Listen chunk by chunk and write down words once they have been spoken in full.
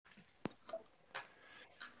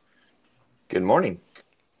Good morning.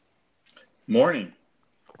 Morning.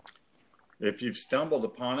 If you've stumbled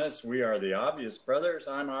upon us, we are the Obvious Brothers.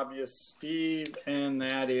 I'm Obvious Steve, and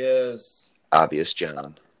that is, Obvious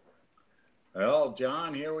John. well,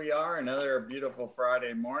 John, here we are, another beautiful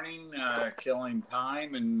Friday morning, killing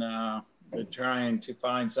time and trying to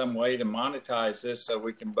find some way to monetize this so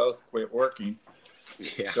we can both quit working.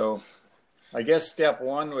 Yeah. So I guess step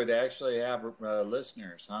one would actually have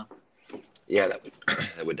listeners, huh? Yeah,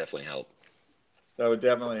 that would definitely help. That would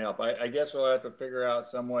definitely help. I guess we'll have to figure out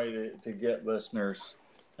some way to get listeners.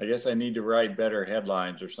 I guess I need to write better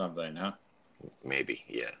headlines or something, huh? Maybe,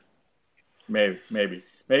 yeah.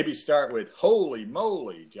 Maybe start with "Holy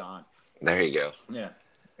moly, John." There you go. Yeah,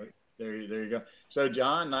 there you go. So,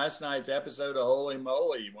 John, last night's episode of Holy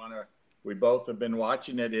Moly. We both have been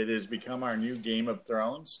watching it. It has become our new Game of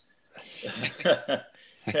Thrones.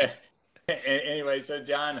 Anyway, so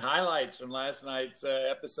John, highlights from last night's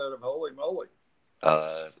episode of Holy Moly.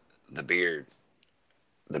 The beard.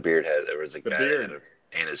 There was a The guy that beard. had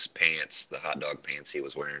and his pants, the hot dog pants he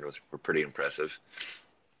was wearing were pretty impressive.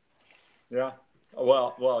 Yeah.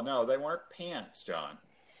 Well, no, they weren't pants, John.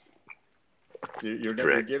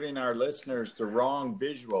 You're giving our listeners the wrong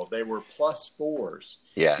visual. They were +4s.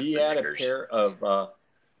 Yeah, He the had knickers. a pair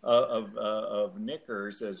of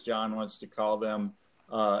knickers, as John wants to call them,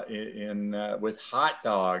 with hot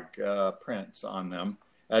dog prints on them,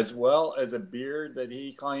 as well as a beard that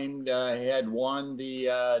he claimed had won the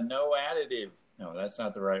no additive. No, that's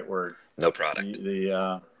not the right word. No product.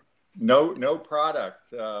 The no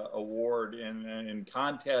product award in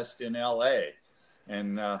contest in L.A.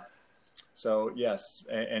 And so yes,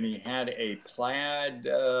 and he had a plaid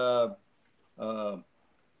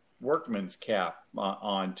workman's cap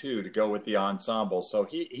on too to go with the ensemble. So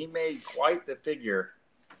he made quite the figure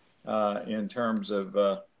in terms of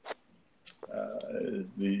the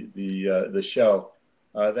show.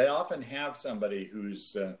 They often have somebody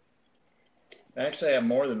who's actually have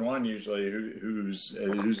more than one usually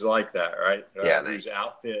who's like that, right? Yeah, whose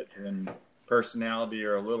outfit and personality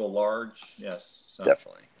are a little large. Yes, so.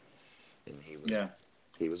 Definitely. And he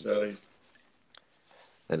was so both.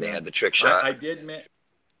 Then they yeah. had the trick shot. I did admit.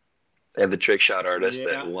 They had the trick shot artist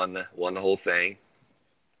Yeah. that won the whole thing.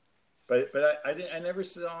 But I never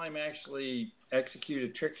saw him actually execute a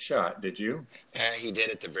trick shot. Did you? He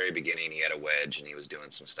did at the very beginning. He had a wedge and he was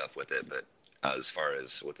doing some stuff with it, but as far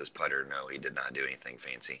as with his putter, no, he did not do anything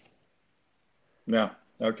fancy. No.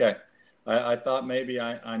 Okay. I thought maybe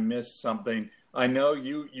I missed something. I know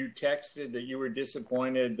you texted that you were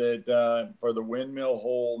disappointed that for the windmill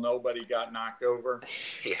hole nobody got knocked over.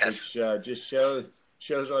 Yes. Which just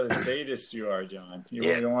shows what a sadist you are, John. You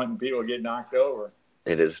Yeah. don't want people to get knocked over.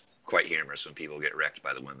 It is quite humorous when people get wrecked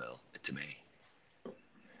by the windmill, to me.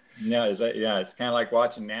 Yeah, it's kind of like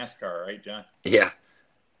watching NASCAR, right, John? Yeah.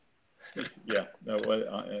 Yeah,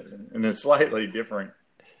 in a slightly different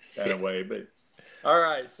kind of way, but all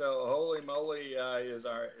right. So, Holy Moly is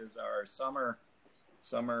our summer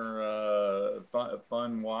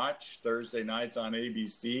fun watch Thursday nights on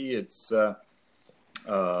ABC. It's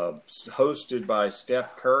hosted by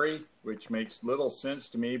Steph Curry, which makes little sense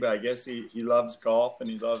to me, but I guess he loves golf and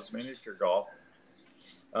he loves miniature golf.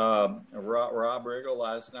 Rob Riggle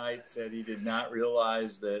last night said he did not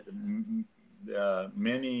realize that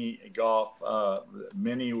mini golf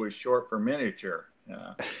mini was short for miniature.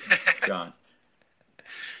 John.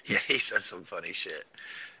 Yeah, he says some funny shit.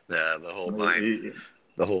 The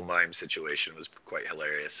whole mime situation was quite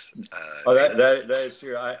hilarious. That is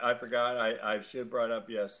true. I forgot. I should have brought up.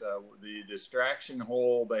 Yes, the distraction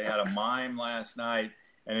hole. They had a mime last night,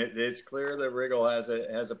 and it's clear that Riggle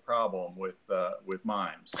has a problem with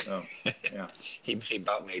mimes. So, yeah. he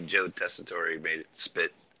about made Joe Tessitore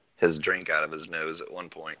spit his drink out of his nose at one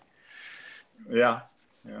point. Yeah.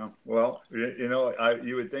 Well,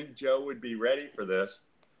 you would think Joe would be ready for this,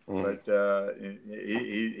 but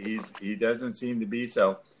he doesn't seem to be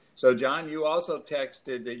so. So, John, you also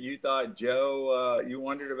texted that you thought Joe. You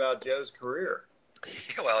wondered about Joe's career.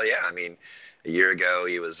 Well, yeah. I mean, a year ago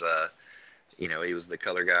he was, he was the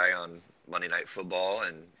color guy on Monday Night Football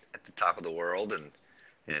and at the top of the world, and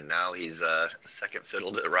now he's second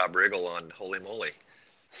fiddle to Rob Riggle on Holy Moly.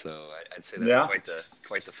 So I'd say that's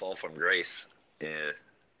quite the fall from grace, to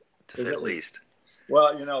say the least.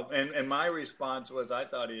 Well, and my response was I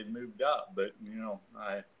thought he had moved up, but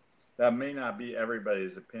that may not be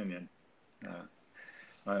everybody's opinion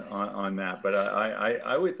on that. But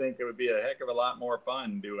I would think it would be a heck of a lot more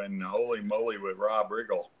fun doing Holy Moly with Rob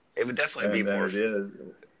Riggle. It would definitely be more. It is.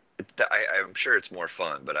 I'm sure it's more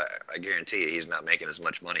fun, but I guarantee you he's not making as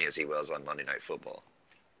much money as he was on Monday Night Football.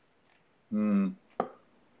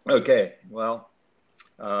 Okay, well,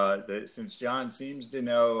 since John seems to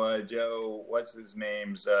know Joe, what's his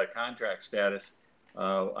name's contract status,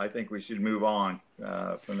 I think we should move on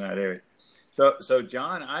from that area. So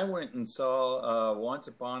John, I went and saw Once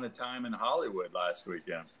Upon a Time in Hollywood last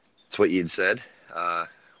weekend. That's what you'd said.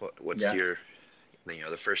 What's Yeah. your,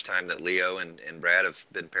 the first time that Leo and Brad have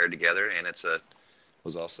been paired together, and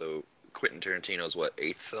was also Quentin Tarantino's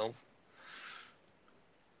eighth film?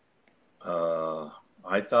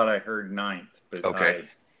 I thought I heard ninth, but Okay.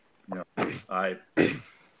 I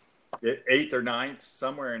eighth or ninth,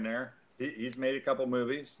 somewhere in there. He's made a couple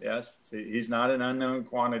movies. Yes, he's not an unknown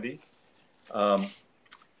quantity.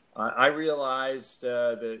 I realized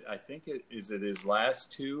that I think his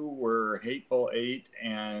last two were Hateful Eight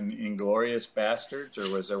and Inglourious Basterds, or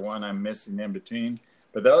was there one I'm missing in between?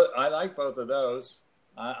 But I like both of those.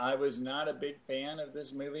 I was not a big fan of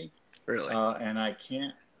this movie. Really? And I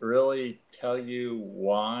can't really tell you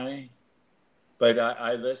why. But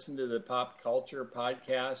I listened to the Pop Culture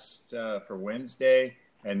podcast for Wednesday,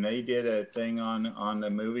 and they did a thing on the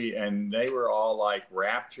movie, and they were all like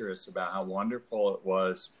rapturous about how wonderful it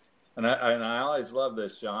was. And I always love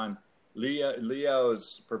this, John.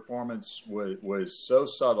 Leo's performance was so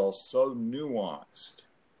subtle, so nuanced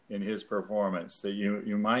in his performance that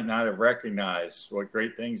you might not have recognized what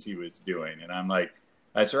great things he was doing. And I'm like,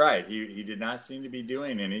 that's right. He did not seem to be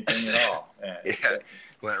doing anything at all. Yeah,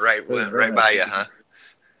 went right by you, huh?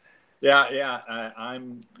 Yeah.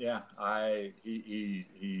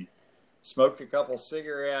 He smoked a couple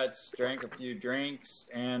cigarettes, drank a few drinks,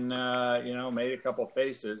 and made a couple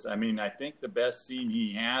faces. I mean, I think the best scene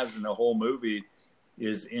he has in the whole movie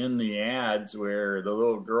is in the ads where the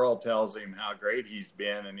little girl tells him how great he's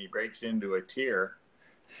been, and he breaks into a tear.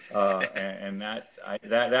 And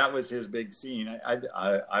that was his big scene.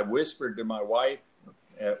 I whispered to my wife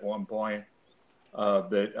at one point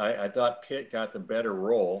that I thought Pitt got the better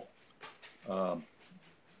role.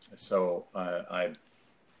 So I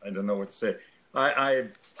don't know what to say.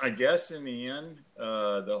 I guess in the end,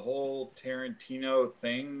 the whole Tarantino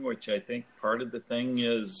thing, which I think part of the thing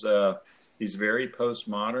is he's very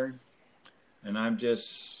postmodern, and I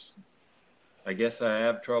guess I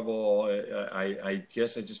have trouble. I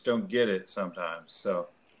guess I just don't get it sometimes. So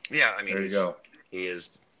yeah, I mean, there you go. He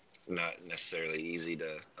is not necessarily easy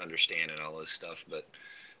to understand and all this stuff, but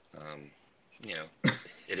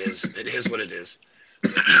it is what it is.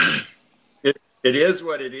 It is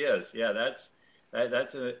what it is. Yeah, that's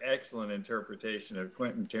an excellent interpretation of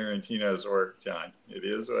Quentin Tarantino's work, John. It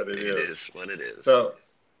is what it is. It is what it is. So,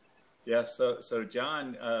 yeah. So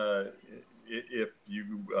John, if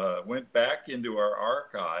you went back into our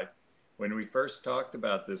archive, when we first talked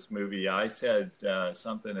about this movie, I said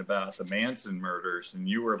something about the Manson murders, and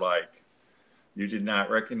you were like, you did not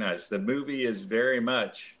recognize. The movie is very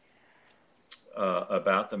much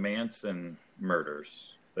about the Manson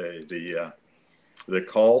murders. The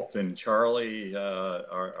cult and Charlie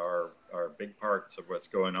are big parts of what's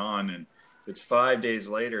going on, and it's 5 days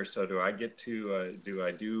later. So do I get to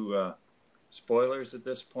do spoilers at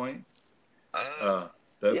this point? Yeah,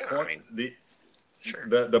 point, I mean, sure.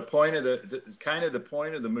 The point of the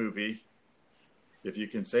point of the movie, if you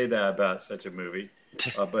can say that about such a movie,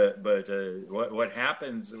 but what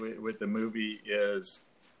happens with the movie is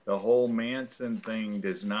the whole Manson thing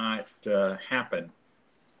does not happen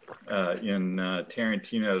in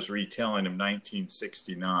Tarantino's retelling of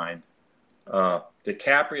 1969.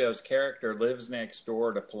 DiCaprio's character lives next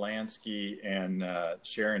door to Polanski and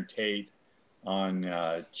Sharon Tate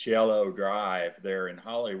on Cielo Drive there in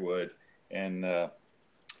Hollywood, and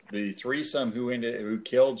the threesome who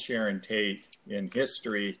killed Sharon Tate in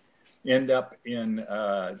history end up in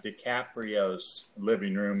DiCaprio's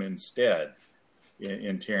living room instead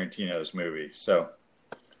in Tarantino's movie. So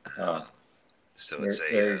it's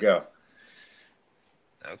there you go.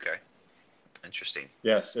 Okay, interesting.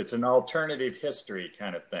 Yes, it's an alternative history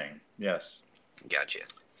kind of thing. Yes, gotcha.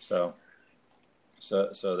 So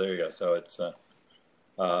there you go. So it's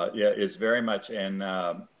it's very much, and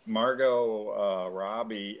Margot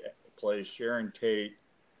Robbie plays Sharon Tate,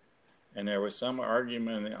 and there was some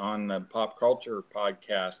argument on the Pop Culture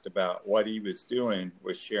podcast about what he was doing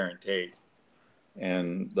with Sharon Tate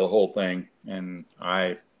and the whole thing. And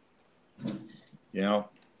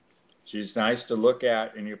she's nice to look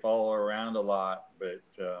at, and you follow her around a lot, but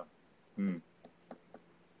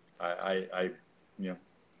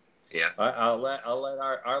Yeah. I'll let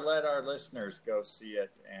our listeners go see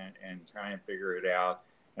it and try and figure it out.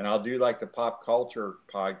 And I'll do like the Pop Culture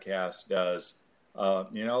podcast does.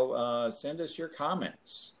 Send us your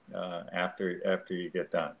comments after you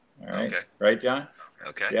get done. All right. Okay. Right, John?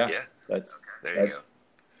 Okay. Yeah. Yeah. There you go.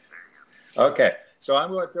 Okay, so I'm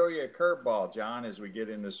going to throw you a curveball, John, as we get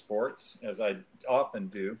into sports, as I often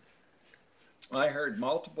do. I heard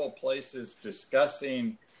multiple places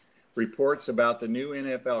discussing reports about the new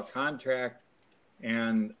NFL contract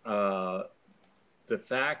and the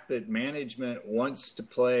fact that management wants to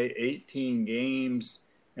play 18 games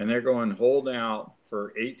and they're going hold out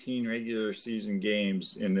for 18 regular season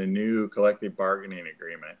games in the new collective bargaining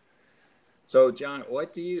agreement. So, John,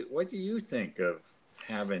 what do you think of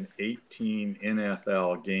having 18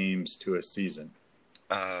 NFL games to a season?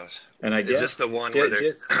 Uh, And I is this guess the one where they're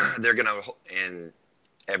just they're gonna and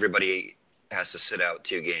everybody has to sit out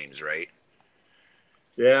 2 games, right?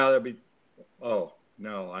 yeah, there'll be. Oh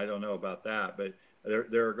no, I don't know about that, but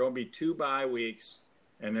there are going to be 2 bye weeks,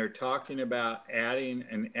 and they're talking about adding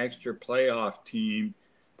an extra playoff team,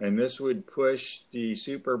 and this would push the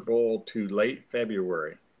Super Bowl to late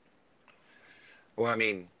February. Well, I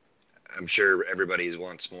mean, I'm sure everybody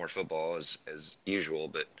wants more football as usual,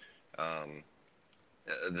 but um,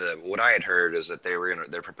 the what I had heard is that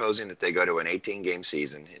they're proposing that they go to an 18 game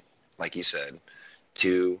season, like you said,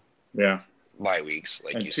 2 bye weeks,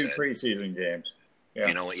 like And you two said, preseason games. Yeah.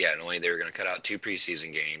 and only they were going to cut out 2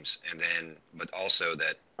 preseason games, and then but also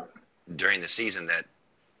that during the season that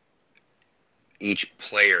each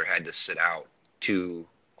player had to sit out 2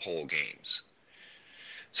 whole games,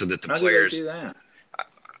 so that the How do they players, do that? I,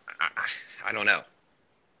 I, I don't know.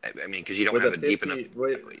 I mean, because you don't With have a a deep enough.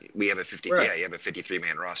 50, We have a 50. right. Yeah, you have a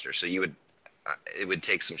 53-man roster, so it would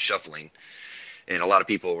take some shuffling. And a lot of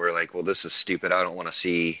people were like, "Well, this is stupid. I don't want to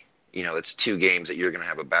see. It's 2 games that you're going to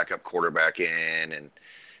have a backup quarterback in, and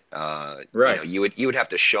Right. you would have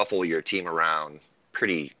to shuffle your team around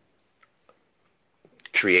pretty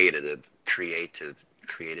creatively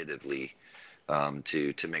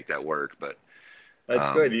to make that work. But That's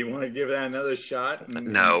good. um, You want to give that another shot and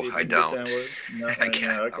no, see if I we can get don't. that word? No, I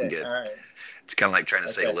can't. no. I'm Okay. good. All right. It's kind of like trying to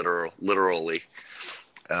say Okay. literally.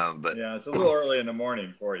 But Yeah, it's a little early in the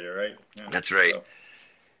morning for you, right? Yeah. that's right. So,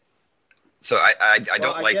 So I well,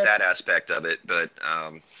 don't I like that guess. aspect of it, but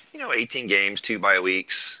 18 games, 2 bye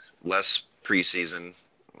weeks, less preseason.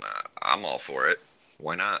 I'm all for it.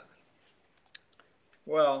 Why not?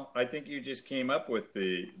 Well, I think you just came up with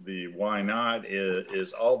the why not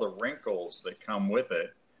is all the wrinkles that come with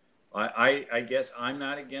it. I guess I'm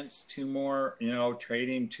not against 2 more,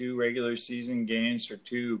 trading 2 regular season games for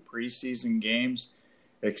 2 preseason games,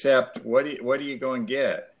 except what do you go and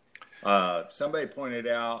get? Somebody pointed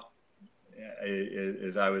out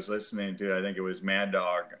as I was listening to, I think it was Mad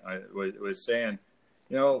Dog, was saying,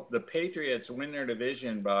 the Patriots win their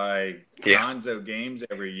division by Yeah, gonzo games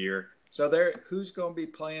every year. So who's going to be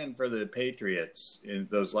playing for the Patriots in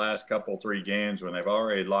those last couple 3 games when they've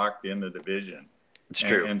already locked in the division, it's and,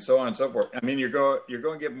 true. and so on and so forth. I mean, you're going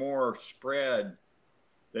to get more spread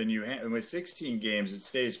than you have with 16 games. It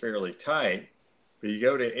stays fairly tight, but you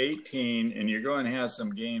go to 18, and you're going to have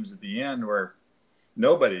some games at the end where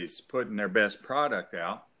nobody's putting their best product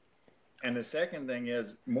out. And the second thing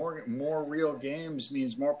is more real games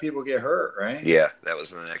means more people get hurt, right? Yeah, that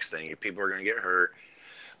was the next thing. People are going to get hurt.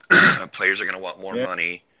 Players are going to want more Yeah.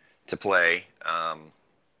 money to play.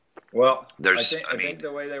 Well, I There's, think I I mean, think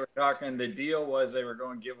the way they were talking, the deal was they were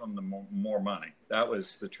going to give them the more money. That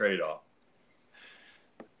was the trade-off.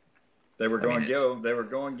 They were I mean,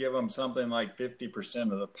 going to give them something like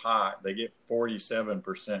 50% of the pot. They get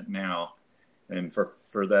 47% now, and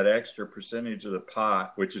for that extra percentage of the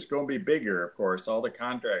pot, which is going to be bigger, of course, all the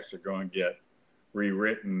contracts are going to get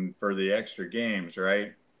rewritten for the extra games,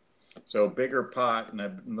 right? So bigger pot and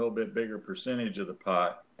a little bit bigger percentage of the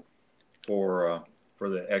pot for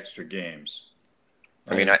the extra games.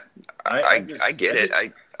 I mean, I get I it.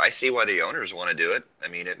 just I see why the owners want to do it. I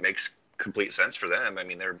mean, it makes complete sense for them. I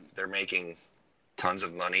mean, they're making tons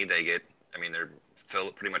of money. I mean,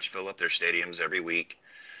 pretty much fill up their stadiums every week.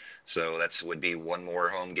 So would be one more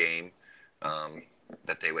home game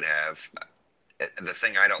that they would have. The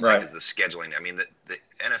thing I don't like right, is the scheduling. I mean, the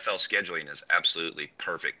NFL scheduling is absolutely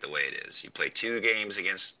perfect the way it is. You play 2 games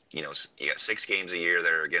against, you got 6 games a year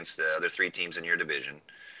that are against the other 3 teams in your division,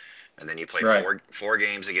 and then you play right, four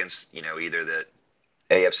games against, either the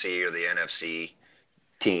AFC or the NFC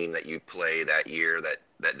team that you play that year,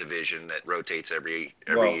 that division that rotates every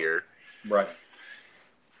well, year. right.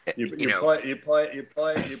 You You you know, play you play you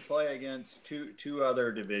play you play against two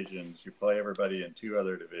other divisions. You play everybody in 2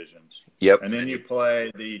 other divisions, yep, and and then then you you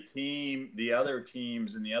play the other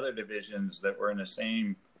teams in the other divisions that were in the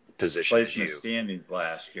same position place as in the you. standings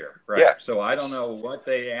last year. Yeah, Right. So I don't that's know what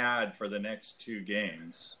they add for the next 2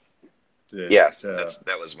 games. yeah, To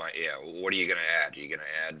that was my yeah. What are you gonna add? Are you gonna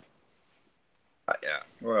add? Yeah,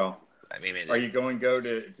 well, I mean, Are you going to go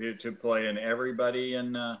to play in everybody?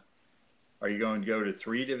 Are you going to go to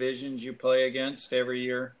 3 divisions you play against every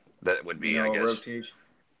year? that would be, I A guess, rotation.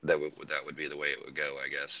 that would be the way it would go, I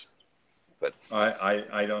guess. But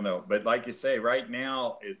I don't know, but like you say, right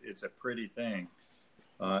now it's a pretty thing,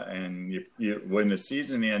 and when the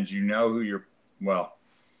season ends, you know who you're. Well,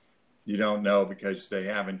 you don't know because they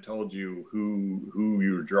haven't told you who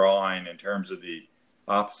you're drawing in terms of the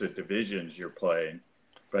opposite divisions you're playing,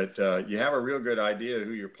 but you have a real good idea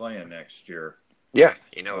who you're playing next year. yeah,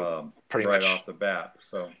 pretty right much, off the bat.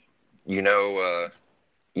 So you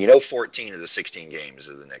know, 14 of the 16 games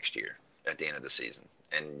of the next year at the end of the season,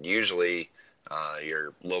 and usually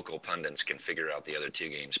your local pundits can figure out the other 2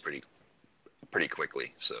 games pretty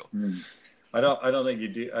quickly. So I don't think you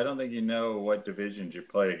do. I don't think you know what divisions you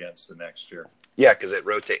play against the next year. yeah, because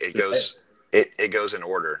it goes in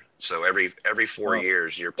order. So every 4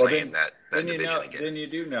 years you're playing that division again. Then you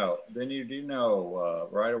do know. Then you do know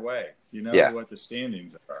right away. You know Yeah. what the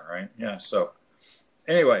standings are, right? Yeah. So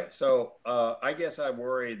anyway, I guess I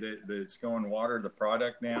worry that it's going to water the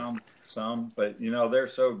product down some, but they're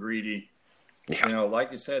so greedy. Yeah.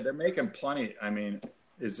 Like you said, they're making plenty. I mean,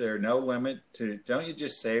 is there no limit to? Don't you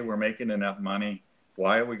just say we're making enough money?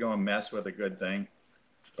 Why are we going to mess with a good thing?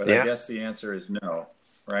 But Yeah. I guess the answer is no,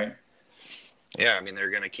 right? Yeah, I mean they're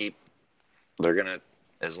gonna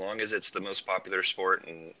as long as it's the most popular sport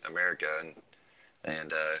in America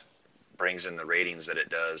and brings in the ratings that it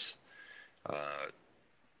does, uh,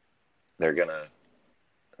 they're gonna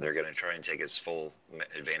try and take as full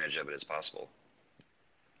advantage of it as possible.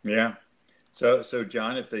 Yeah. So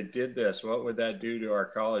John, if they did this, what would that do to our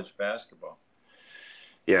college basketball?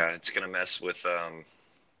 Yeah, it's gonna mess with the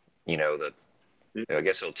I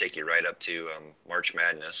guess it'll take you right up to March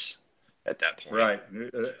Madness at that point. Right.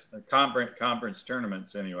 Conference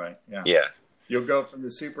tournaments anyway. Yeah. Yeah. You'll go from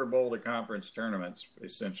the Super Bowl to conference tournaments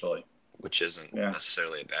essentially. Which isn't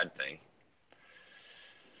necessarily a bad thing.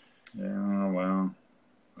 Yeah, well,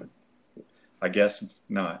 I guess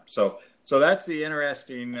not. So that's the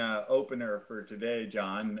interesting opener for today,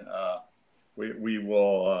 John. We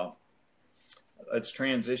will let's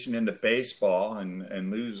transition into baseball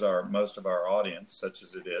and lose most of our audience, such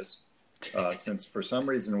as it is, since for some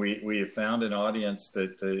reason we have found an audience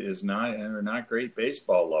that are not great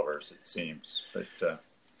baseball lovers, it seems. But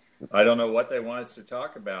I don't know what they want us to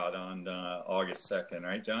talk about on August 2nd,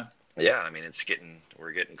 right, John? Yeah, I mean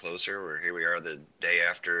we're getting closer. Here we are the day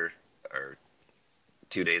after, or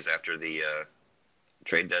 2 days after the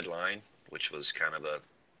trade deadline, which was kind of a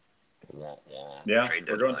trade deadline.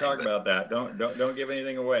 We're going to talk about that. Don't give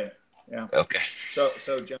anything away. Yeah. Okay.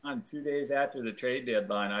 So John, 2 days after the trade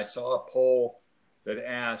deadline, I saw a poll that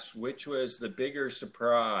asked which was the bigger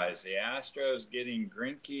surprise: the Astros getting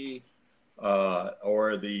Greinke,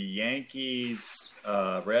 or the Yankees,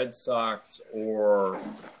 Red Sox, or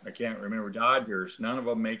I can't remember, Dodgers. None of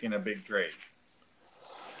them making a big trade.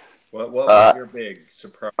 What was your big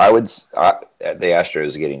surprise? The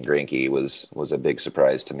Astros getting Greinke was a big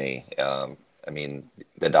surprise to me. I mean,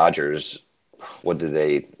 the Dodgers, what do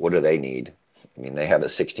they need? I mean, they have a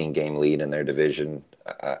 16-game lead in their division.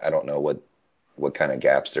 I don't know what kind of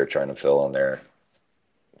gaps they're trying to fill on their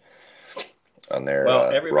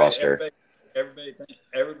roster.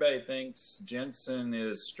 Everybody thinks Jensen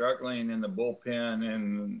is struggling in the bullpen,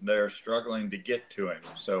 and they're struggling to get to him.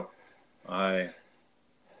 So, that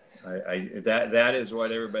is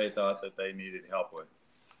what everybody thought that they needed help with.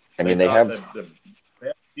 I mean, the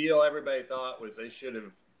deal everybody thought was they should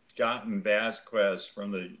have gotten Vasquez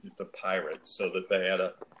from the Pirates so that they had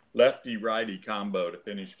a lefty-righty combo to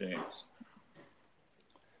finish games.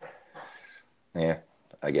 Yeah,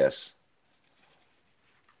 I guess.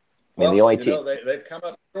 Well, the only team they've come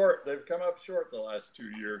up short. They've come up short the last 2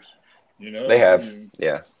 years. They have.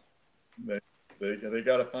 Yeah. They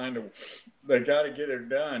got to they got to get it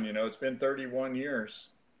done. It's been 31 years.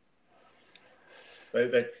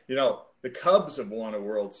 The Cubs have won a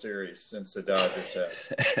World Series since the Dodgers have.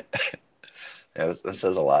 Yeah, that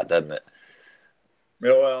says a lot, doesn't it?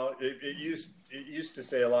 Well, it used to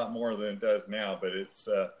say a lot more than it does now, but it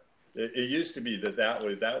used to be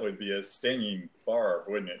that would be a stinging barb,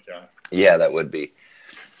 wouldn't it, John? Yeah, that would be.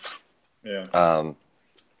 Yeah.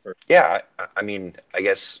 Yeah, I mean, I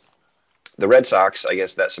guess the Red Sox, I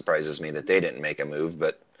guess that surprises me that they didn't make a move,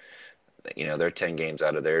 but they're 10 games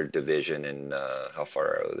out of their division, and how far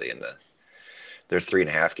are they they're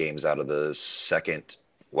 3.5 games out of the second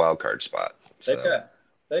wild card spot. So.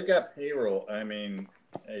 They've got payroll. I mean,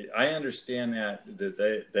 I understand that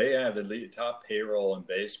they have the top payroll in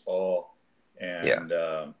baseball, and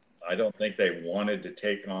I don't think they wanted to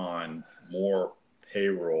take on more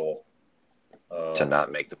payroll to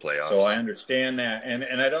not make the So I playoffs. understand that,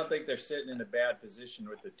 and I don't think they're sitting in a bad position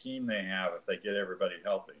with the team they have if they get everybody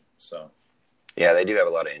healthy. So Yeah, they do have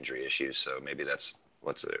a lot of injury issues, so maybe that's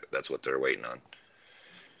what they're waiting on.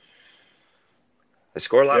 They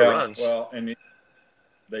score a lot of yeah, runs. well, and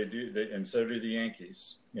they do, and so do the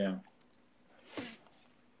Yankees. Yeah,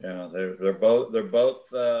 yeah, they're both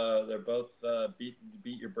beat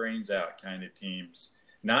your brains out kind of teams.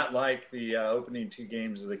 Not like the opening two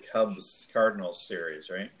games of the Cubs Cardinals series,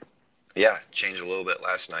 right? Yeah, changed a little bit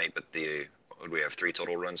last night, but what do we have, three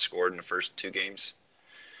total runs scored in the first two games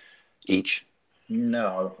each?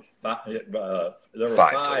 No, there were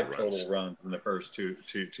Five total five runs. total runs in the first two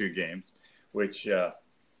games, which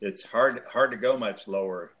it's hard to go much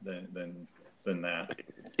lower than that.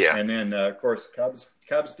 Yeah, And then of course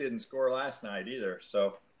Cubs didn't score last night either,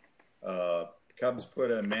 so Cubs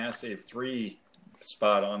put a massive 3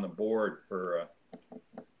 spot on the board for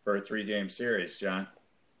a 3-game series. John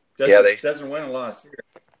yeah, doesn't win a lot of series.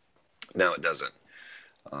 no, it doesn't.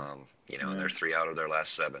 And Yeah. they're 3 out of their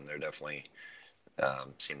last 7. They're definitely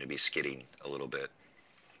seem to be skidding a little bit.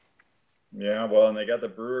 Yeah, well, and they got the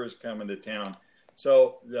Brewers coming to town.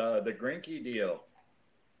 So the Greinke deal,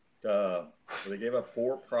 they gave up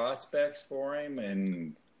 4 prospects for him,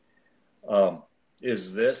 and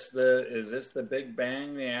is this the big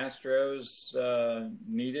bang the Astros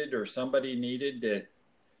needed, or somebody needed to?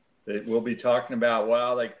 That we'll be talking about.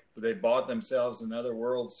 Wow, they bought themselves another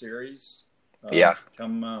World Series. Yeah,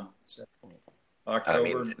 Come I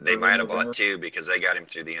October, mean, they early might have bought November. 2 because they got him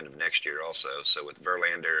through the end of next year also. So with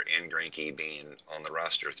Verlander and Greinke being on the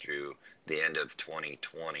roster through the end of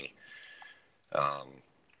 2020, um,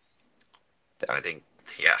 I think,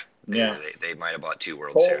 yeah, Yeah, they might have bought 2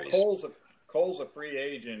 World Cole, Series, Cole's a free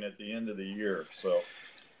agent at the end of the year, so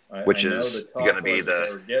I which know the is going to talk be was that the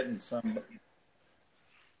they were getting some.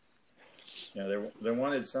 Yeah, they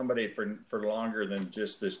wanted somebody for longer than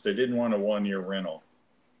just this. They didn't want a 1-year rental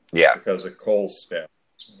yeah, because of Cole's status.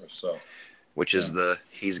 So which yeah. is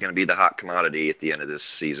he's going to be the hot commodity at the end of this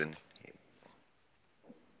season.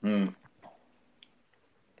 Hmm.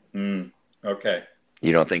 Hmm. Okay.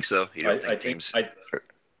 You don't think so? You don't I think think teams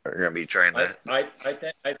are going to be trying to?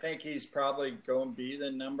 I think he's probably going to be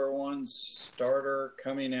the number 1 starter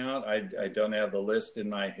coming out. I don't have the list in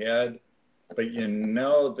my head, but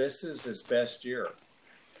this is his best year.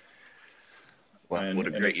 Well, what a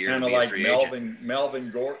And great it's year to kind of be a like free agent. Melvin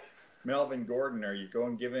Gordon. Are you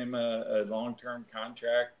going to give him a long-term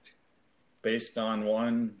contract based on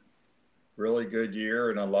one really good year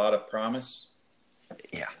and a lot of promise?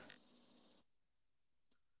 Yeah,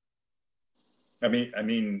 I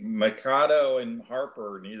mean, Machado and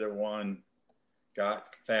Harper, neither one got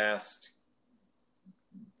fast,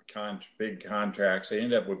 big contracts. They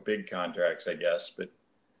ended up with big contracts, I guess, but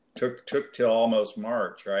took till almost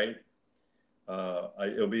March, right?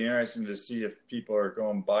 It'll be interesting to see if people are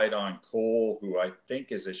going to bite on Cole, who I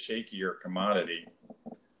think is a shakier commodity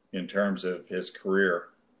in terms of his career.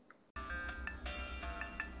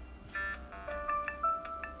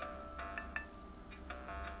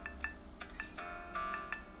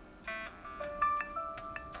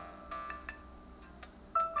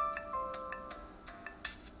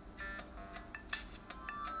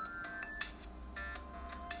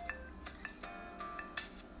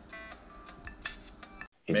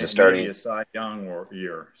 Maybe a Cy Young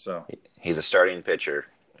year. So he's a starting pitcher,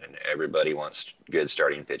 and everybody wants good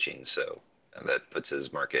starting pitching. So that puts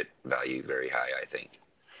his market value very high, I think.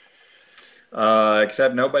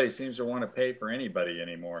 Except nobody seems to want to pay for anybody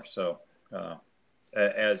anymore. So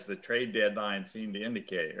as the trade deadline seemed to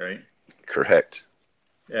indicate, right? Correct.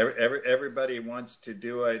 Everybody wants to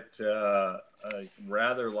do it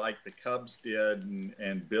rather like the Cubs did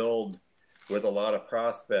and build with a lot of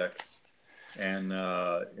prospects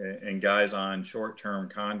and guys on short-term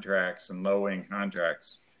contracts and low-end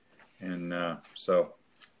contracts. And so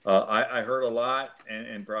I heard a lot,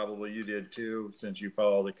 and probably you did too, since you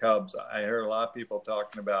follow the Cubs. I heard a lot of people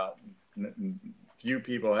talking about few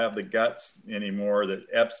people have the guts anymore that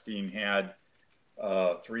Epstein had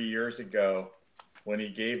 3 years ago when he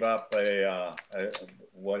gave up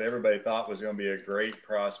what everybody thought was going to be a great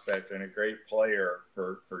prospect and a great player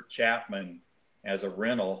for Chapman as a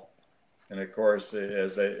rental. And of course,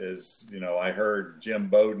 as I heard Jim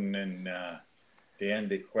Bowden and Dan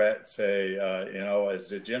DeQuette say, as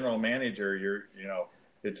the general manager,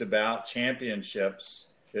 it's about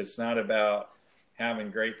championships. It's not about having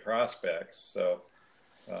great prospects. So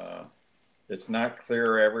it's not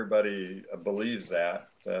clear everybody believes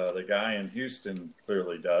that. The guy in Houston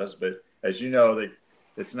clearly does, but as you know,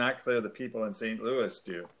 it's not clear the people in St. Louis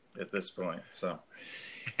do at this point. So,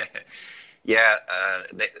 Yeah,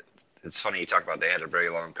 it's funny you talk about. They had a very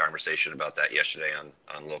long conversation about that yesterday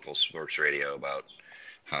on local sports radio about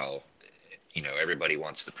how everybody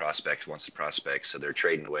wants the prospects, so they're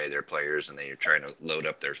trading away their players and they're trying to load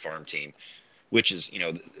up their farm team, which is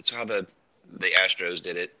it's how the Astros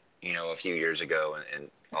did it a few years ago, and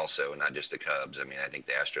also not just the Cubs. I mean, I think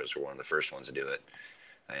the Astros were one of the first ones to do it,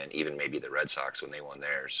 and even maybe the Red Sox when they won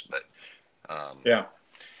theirs. But Yeah.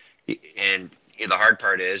 and the hard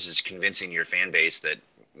part is convincing your fan base that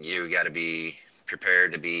you got to be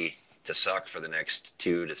prepared to suck for the next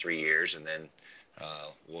 2 to 3 years, and then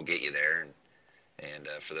we'll get you there. And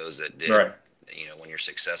for those that did, Right. when you're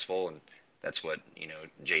successful, and that's what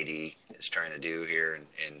JD is trying to do here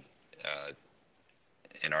in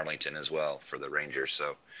Arlington as well for the Rangers.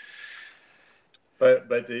 So,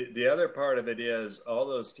 But the other part of it is all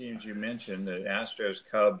those teams you mentioned, the Astros,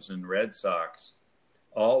 Cubs, and Red Sox,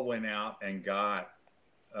 all went out and got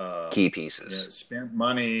key pieces. spent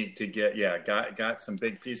money to get got some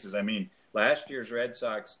big pieces. I mean, last year's Red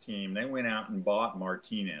Sox team, they went out and bought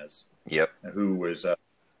Martinez. Yep. Who was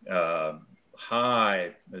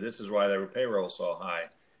high. This is why their payroll so high.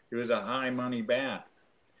 He was a high money bat.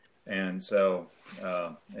 And so,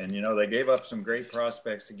 they gave up some great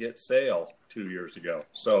prospects to get Sale 2 years ago.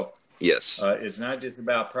 So, yes, it's not just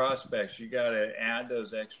about prospects. You got to add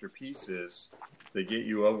those extra pieces to get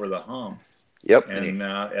you over the hump. Yep. And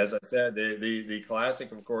as I said, the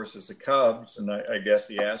classic, of course, is the Cubs, and I guess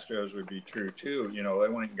the Astros would be true too. They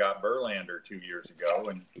went and got Verlander 2 years ago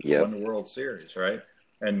and won the World Series, right?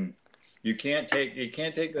 And you can't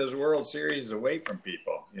take those World Series away from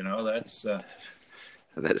people.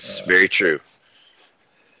 That is very true.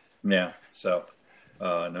 Yeah. So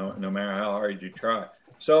no matter how hard you try.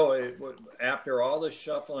 So after all the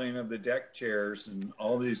shuffling of the deck chairs and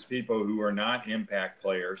all these people who are not impact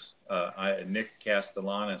players, Nick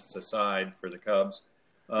Castellanos aside for the Cubs,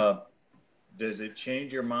 does it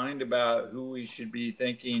change your mind about who we should be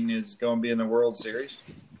thinking is going to be in the World Series?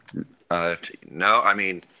 No, I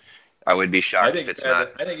mean, I would be shocked if it's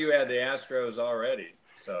not. I think you had the Astros already.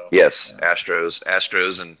 So yes,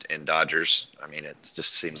 Astros and Dodgers. I mean, it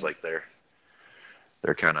just seems like they're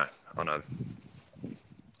kind of on a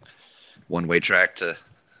one-way track to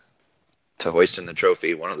hoisting the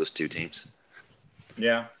trophy. One of those two teams.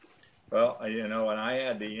 Yeah, well, and I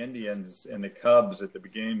had the Indians and the Cubs at the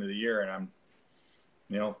beginning of the year, and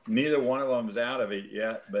neither one of them is out of it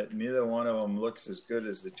yet, but neither one of them looks as good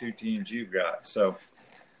as the two teams you've got. So,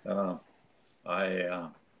 I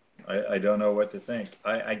don't know what to think.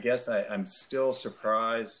 I guess I'm still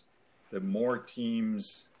surprised that more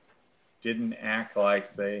teams didn't act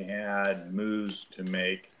like they had moves to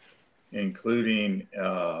make, including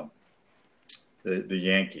the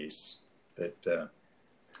Yankees. That the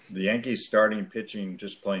Yankees starting pitching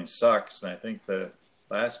just plain sucks, and I think the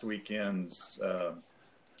last weekend's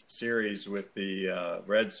series with the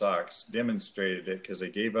Red Sox demonstrated it because they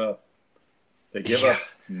gave up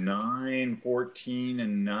 9, 14,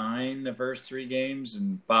 and 9 the first 3 games,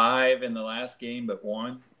 and 5 in the last game, but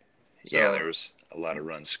 1. So, yeah, there was a lot of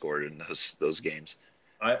runs scored in those games.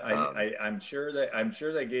 I'm sure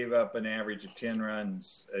they gave up an average of 10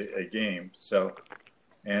 runs a game. So,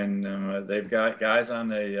 and they've got guys on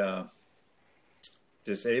the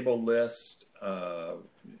disabled list.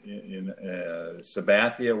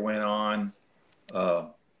 Sabathia went on.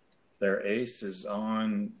 Their ace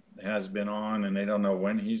has been on, and they don't know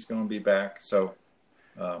when he's going to be back. So,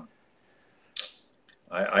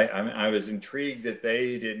 I was intrigued that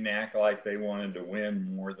they didn't act like they wanted to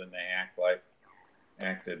win more than they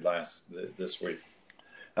acted this week.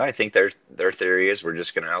 I think their theory is we're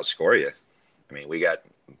just going to outscore you. I mean, we got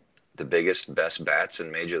the best bats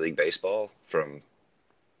in Major League Baseball from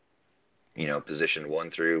position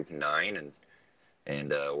 1 through 9,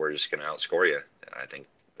 and we're just going to outscore you. I think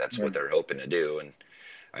that's what they're hoping to do, and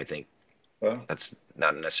I think that's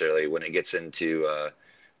not necessarily when it gets into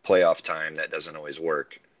playoff time. That doesn't always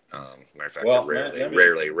work. Matter of fact, it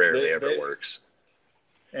rarely ever works.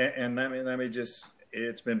 And let me just.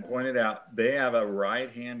 It's been pointed out they have a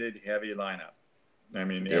right-handed heavy lineup. I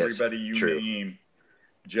mean, everybody you name,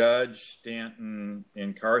 Judge, Stanton,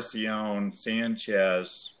 Encarnacion,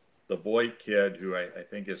 Sanchez, the Voit kid, who I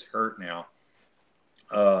think is hurt now.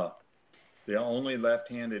 The only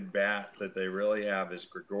left-handed bat that they really have is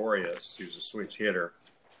Gregorius, who's a switch hitter.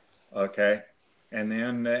 Okay. And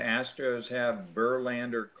then the Astros have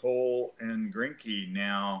Verlander, Cole, and Greinke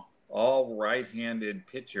now, all right-handed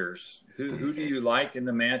pitchers. Who do you like in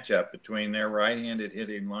the matchup between their right-handed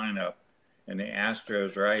hitting lineup and the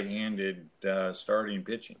Astros right-handed starting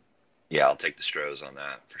pitching? Yeah, I'll take the Stros on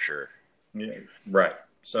that for sure. Yeah, right.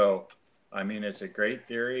 So I mean, it's a great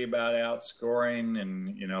theory about outscoring,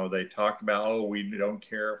 and they talked about, oh, we don't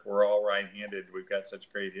care if we're all right-handed. We've got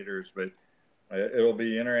such great hitters, but it'll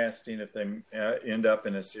be interesting if they end up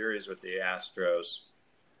in a series with the Astros.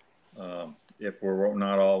 If we're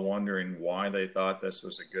not all wondering why they thought this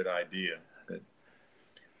was a good idea, but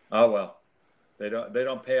oh well, they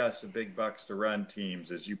don't pay us the big bucks to run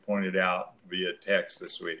teams, as you pointed out via text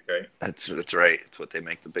this week, right? That's right. It's what they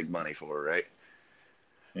make the big money for, right?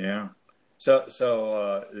 Yeah.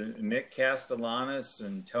 So Nick Castellanos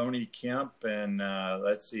and Tony Kemp, and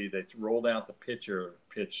let's see, they rolled out the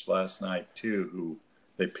pitch last night too, who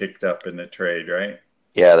they picked up in the trade, right?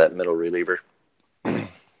 Yeah, that middle reliever.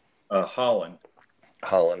 Holland.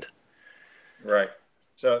 Right.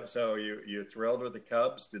 So you thrilled with the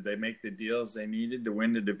Cubs? Did they make the deals they needed to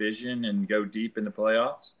win the division and go deep in the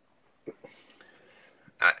playoffs?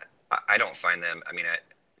 I don't find them. I mean,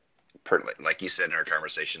 like you said in our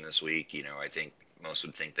conversation this week, I think most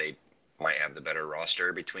would think they might have the better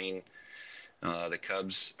roster between the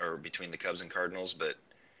Cubs and Cardinals, but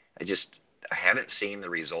I haven't seen the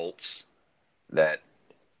results that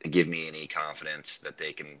give me any confidence that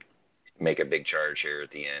they can make a big charge here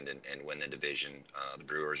at the end and win the division. The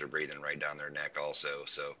Brewers are breathing right down their neck also,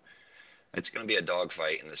 so it's going to be a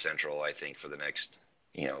dogfight in the Central, I think, for the next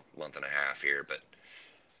month and a half here, but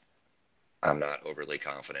I'm not overly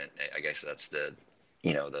confident. I guess that's the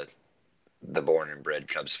born and bred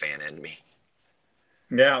Cubs fan in me.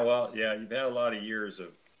 Yeah, well, yeah, you've had a lot of years of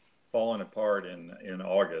falling apart in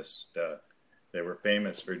August. They were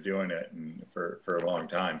famous for doing it and for a long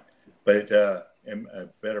time, but in a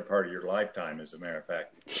better part of your lifetime, as a matter of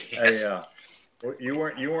fact. Yes. You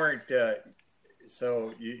weren't.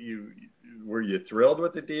 So you were you thrilled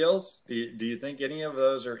with the deals? Do you think any of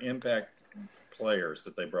those are impact players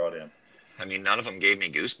that they brought in? I mean, none of them gave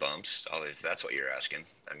me goosebumps, if that's what you're asking.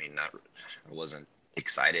 I mean, I wasn't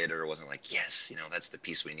excited or wasn't like, yes, that's the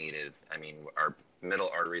piece we needed. I mean, our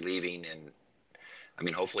relieving, and I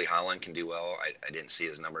mean, hopefully Holland can do well. I didn't see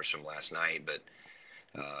his numbers from last night, but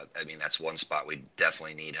I mean, that's one spot we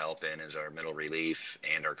definitely need help in, is our middle relief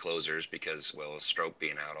and our closers, because, well, Stroke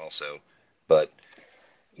being out also. But,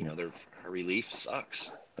 our relief sucks.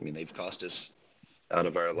 I mean, they've cost us, out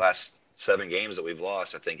of our last 7 games that we've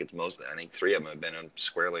lost, I think 3 of them have been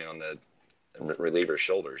squarely on the reliever's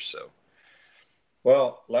shoulders. So,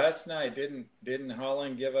 well, last night didn't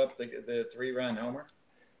Holland give up the 3-run homer?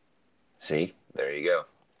 See, there you go.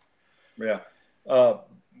 Yeah,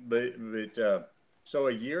 but so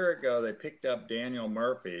a year ago they picked up Daniel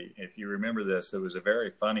Murphy. If you remember this, it was a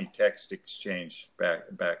very funny text exchange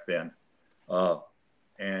back then.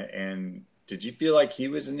 And did you feel like he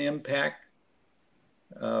was an impact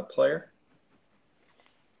player?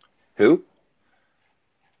 Who?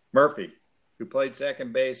 Murphy, who played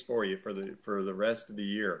second base for you for the rest of the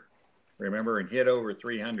year. Remember, and hit over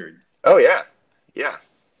 300. Oh yeah.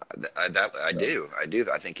 I do.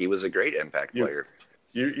 I think he was a great impact player.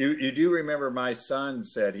 You do remember my son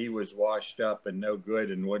said he was washed up and no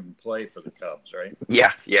good and wouldn't play for the Cubs, right?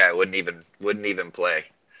 Yeah. Wouldn't even play.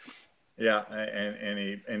 Yeah,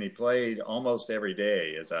 and he played almost every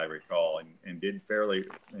day, as I recall, and did fairly.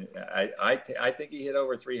 I think he hit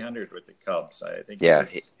over 300 with the Cubs. I think he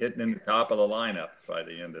was hitting in the top of the lineup by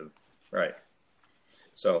the end of right.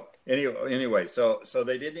 So anyway, so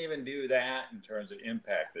they didn't even do that in terms of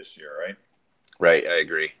impact this year, right? Right, I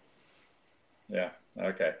agree. Yeah.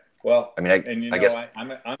 Okay. Well, I mean, I guess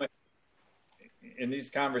I'm in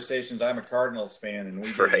these conversations, I'm a Cardinals fan, and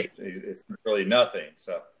it's really nothing.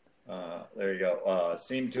 So there you go.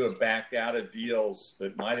 Seem to have backed out of deals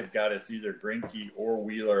that might have got us either Greinke or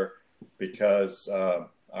Wheeler, because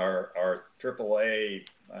our AAA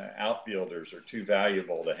outfielders are too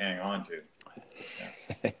valuable to hang on to.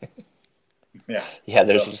 Yeah.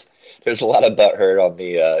 There's a lot of butthurt on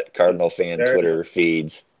the Cardinal fan Twitter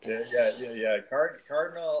feeds. Yeah.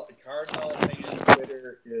 Cardinal fan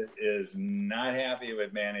Twitter is not happy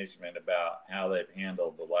with management about how they've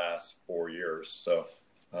handled the last 4 years. So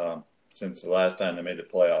since the last time they made the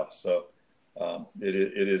playoffs, so it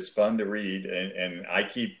is fun to read, and I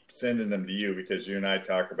keep sending them to you because you and I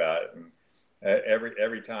talk about it. And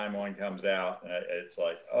every time one comes out, it's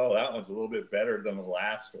like, oh, that one's a little bit better than the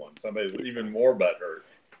last one. Somebody's even more butthurt.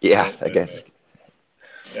 Yeah, I guess.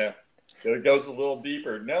 Yeah. It goes a little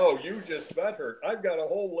deeper. No, you just butthurt. I've got a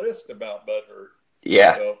whole list about butthurt.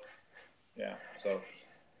 Yeah. So,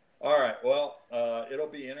 all right. Well, it'll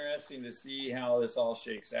be interesting to see how this all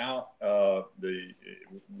shakes out.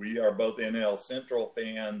 We are both NL Central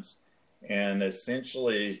fans, and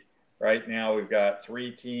essentially right now we've got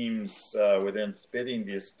 3 teams within spitting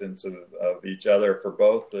distance of each other for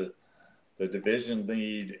both the the division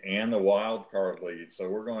lead and the wild card lead. So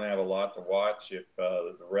we're going to have a lot to watch if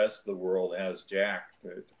the rest of the world has Jack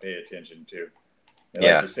to pay attention to. And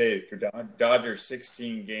like you say, Dodgers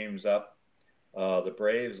 16 games up. The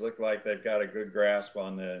Braves look like they've got a good grasp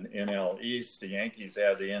on the NL East. The Yankees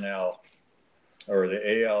have the AL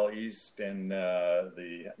East, and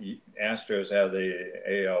the Astros have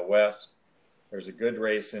the AL West. There's a good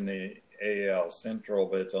race in the AL Central,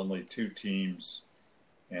 but it's only 2 teams.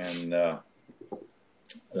 And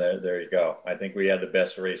there you go. I think we had the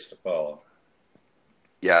best race to follow.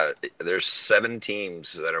 Yeah, there's 7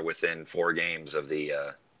 teams that are within 4 games of the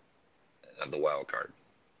wild card.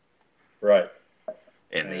 Right.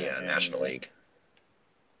 In the National League.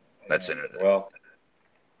 That's in it. Well,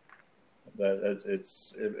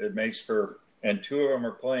 it makes for, and 2 of them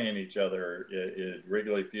are playing each other at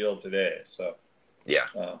Wrigley Field today. So yeah,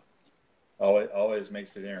 always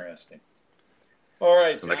makes it interesting. All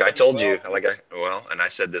right, John, like I told you, and I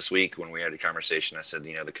said this week when we had a conversation, I said,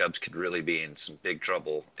 the Cubs could really be in some big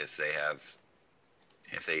trouble if they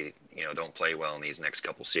don't play well in these next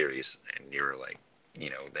couple series. And you were like,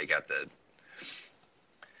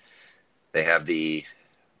 they have the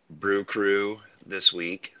Brew Crew this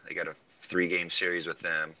week. They got a 3-game series with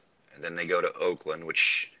them, and then they go to Oakland,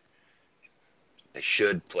 which they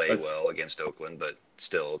should play well against Oakland, but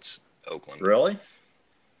still, it's Oakland. Really?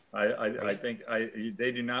 I think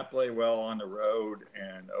they do not play well on the road,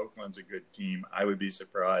 and Oakland's a good team. I would be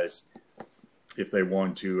surprised if they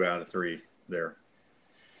won 2 out of 3 there.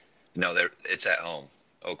 No, it's at home.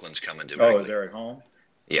 Oakland's coming to Wrigley. Oh, they're at home?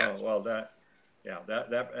 Yeah. Oh, well, that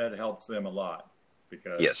helps them a lot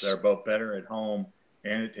because they're both better at home,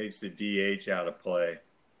 and it takes the DH out of play,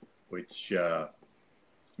 which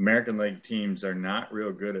American League teams are not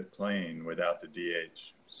real good at playing without the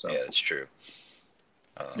DH. So yeah, that's true.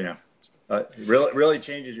 Really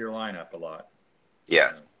changes your lineup a lot.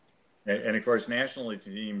 Yeah. And of course, National League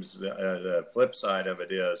teams, the flip side of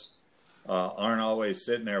it is aren't always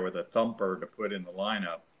sitting there with a thumper to put in the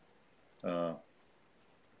lineup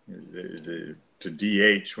to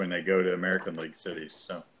DH when they go to American League cities.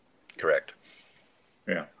 So correct.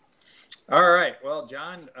 Yeah. All right. Well,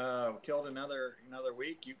 John, killed another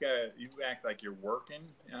week. You act like you're working,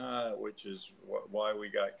 which is why we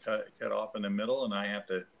got cut off in the middle, and I have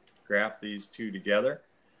to graft these 2 together.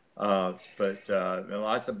 But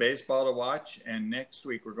lots of baseball to watch, and next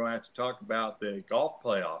week we're going to have to talk about the golf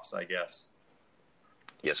playoffs, I guess.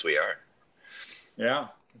 Yes, we are. Yeah.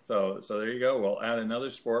 So there you go. We'll add another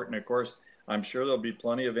sport, and of course, I'm sure there'll be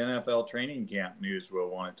plenty of NFL training camp news we'll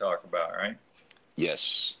want to talk about, right?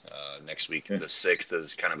 Yes. Next week, the 6th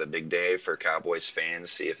is kind of a big day for Cowboys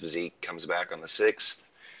fans. See if Zeke comes back on the 6th.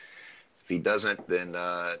 If he doesn't, then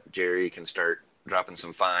Jerry can start dropping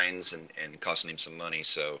some fines and costing him some money.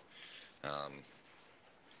 So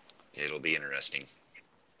it'll be interesting.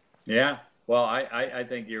 Yeah. Well, I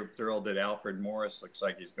think you're thrilled that Alfred Morris looks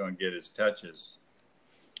like he's going to get his touches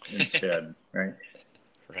instead, right?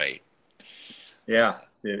 Right. Yeah.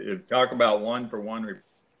 Talk about 1-for-1.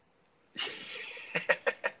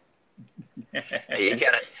 Hey, you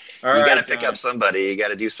gotta pick up somebody. You got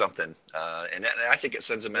to do something, and I think it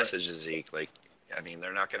sends a message to Zeke. Like,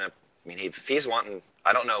 they're not gonna. If he's wanting,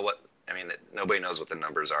 I don't know what. Nobody knows what the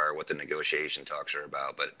numbers are, what the negotiation talks are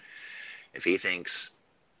about. But if he thinks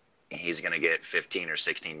he's gonna get $15 or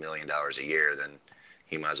 $16 million a year, then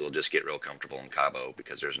he might as well just get real comfortable in Cabo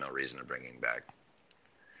because there's no reason to bring him back.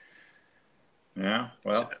 Yeah.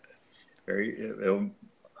 Well,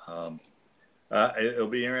 it'll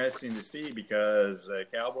be interesting to see because the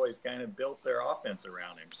Cowboys kind of built their offense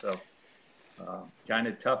around him. So kind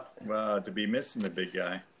of tough to be missing the big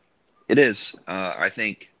guy. It is. I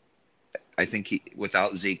think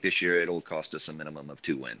without Zeke this year, it'll cost us a minimum of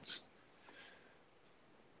 2 wins.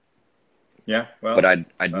 Yeah. Well, but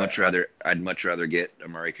I'd much rather get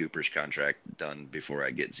Amari Cooper's contract done before I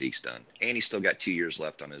get Zeke's done. And he's still got 2 years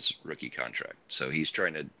left on his rookie contract. So he's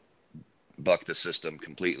trying to buck the system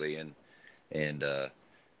completely and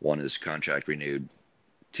want his contract renewed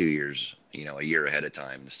 2 years, a year ahead of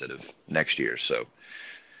time instead of next year. So,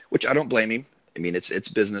 which I don't blame him. It's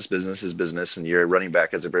business. Business is business, and your running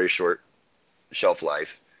back has a very short shelf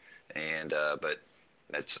life, and but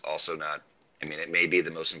it's also not. It may be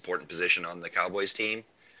the most important position on the Cowboys team.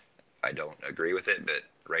 I don't agree with it, but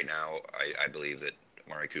right now I believe that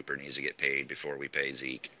Amari Cooper needs to get paid before we pay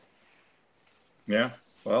Zeke. Yeah,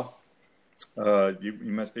 well. You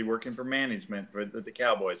must be working for management for the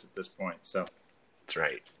Cowboys at this point. So that's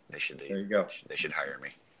right. They should. There you go. They should hire me.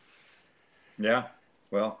 Yeah.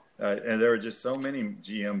 Well, and there are just so many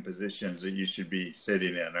GM positions that you should be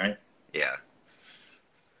sitting in, right? Yeah.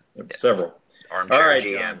 Several. Armchair All right,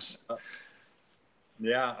 GMs.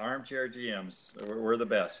 Yeah, armchair GMs. We're the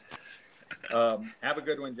best. Have a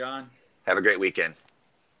good one, John. Have a great weekend.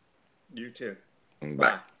 You too. Bye.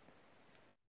 Bye.